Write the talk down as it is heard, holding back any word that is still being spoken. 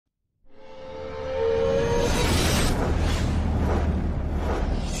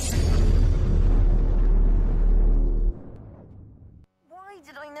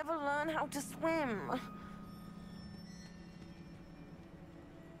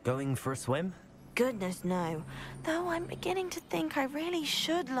Going for a swim? Goodness, no. Though I'm beginning to think I really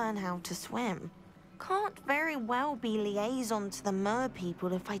should learn how to swim. Can't very well be liaison to the mer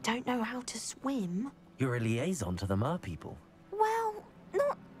people if I don't know how to swim. You're a liaison to the mer people? Well,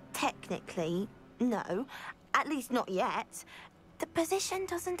 not technically, no. At least not yet. The position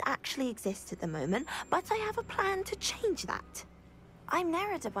doesn't actually exist at the moment, but I have a plan to change that. I'm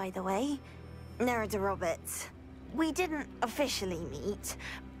Nerida, by the way. Nerida Roberts. We didn't officially meet,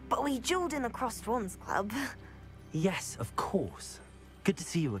 but we dueled in the Crossed Wands Club. Yes, of course. Good to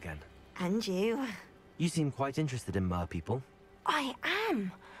see you again. And you. You seem quite interested in mer people. I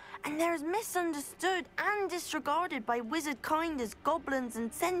am. And they're as misunderstood and disregarded by wizard kind as goblins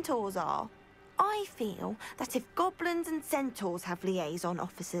and centaurs are. I feel that if goblins and centaurs have liaison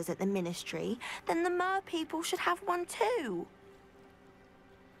officers at the Ministry, then the mer people should have one too.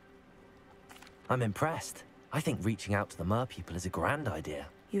 I'm impressed. I think reaching out to the mer people is a grand idea.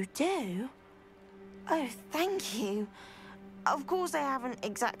 You do? Oh, thank you. Of course I haven't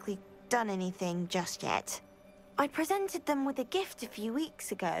exactly done anything just yet. I presented them with a gift a few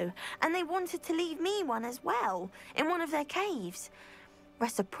weeks ago, and they wanted to leave me one as well, in one of their caves.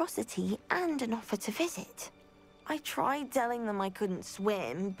 Reciprocity and an offer to visit. I tried telling them I couldn't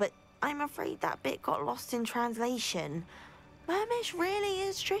swim, but I'm afraid that bit got lost in translation. Mermish really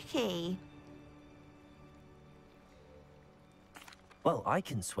is tricky. Well, I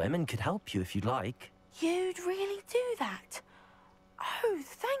can swim and could help you if you'd like. You'd really do that? Oh,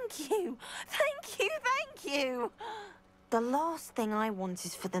 thank you! Thank you, thank you! The last thing I want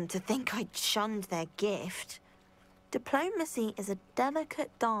is for them to think I'd shunned their gift. Diplomacy is a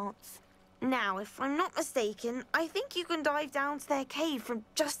delicate dance. Now, if I'm not mistaken, I think you can dive down to their cave from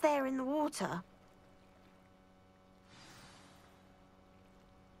just there in the water.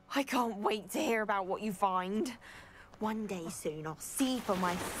 I can't wait to hear about what you find. One day soon, I'll see for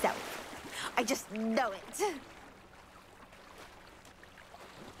myself. I just know it.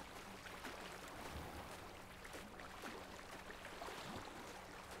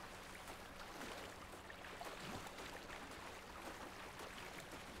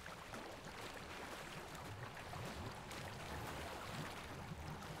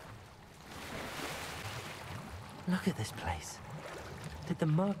 Look at this place. Did the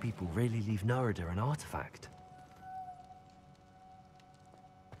mer people really leave Nerida an artifact?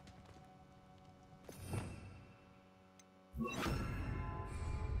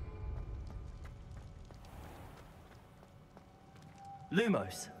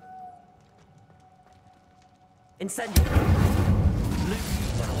 Lumos. Incendio.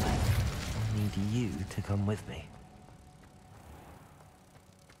 Now then, I need you to come with me.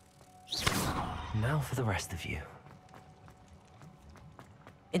 Now for the rest of you.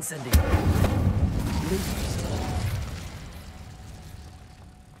 Incendio. Lumos.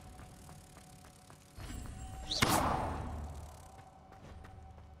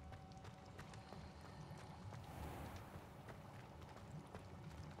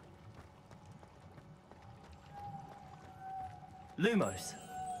 Lumos.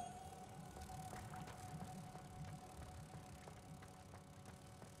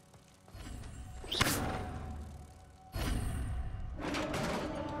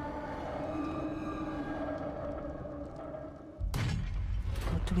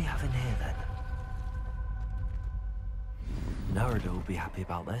 What do we have in here then? Nerida will be happy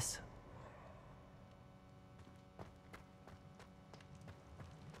about this.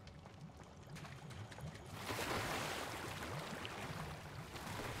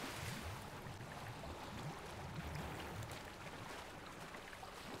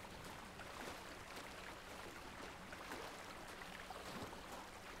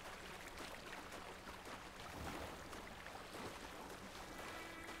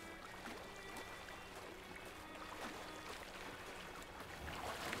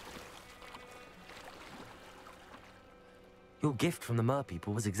 Your gift from the mer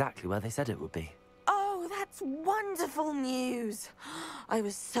people was exactly where they said it would be. Oh, that's wonderful news. I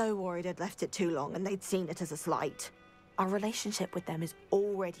was so worried I'd left it too long and they'd seen it as a slight. Our relationship with them is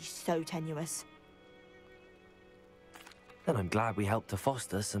already so tenuous. Then I'm glad we helped to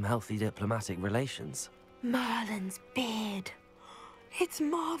foster some healthy diplomatic relations. Merlin's beard. It's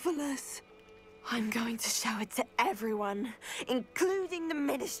marvelous. I'm going to show it to everyone, including the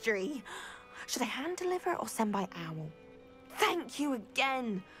Ministry. Should I hand deliver it or send by owl? Thank you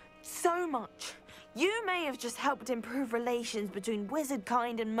again, so much. You may have just helped improve relations between wizard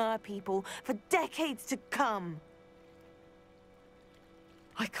kind and mer people for decades to come.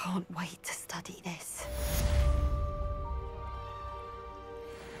 I can't wait to study this.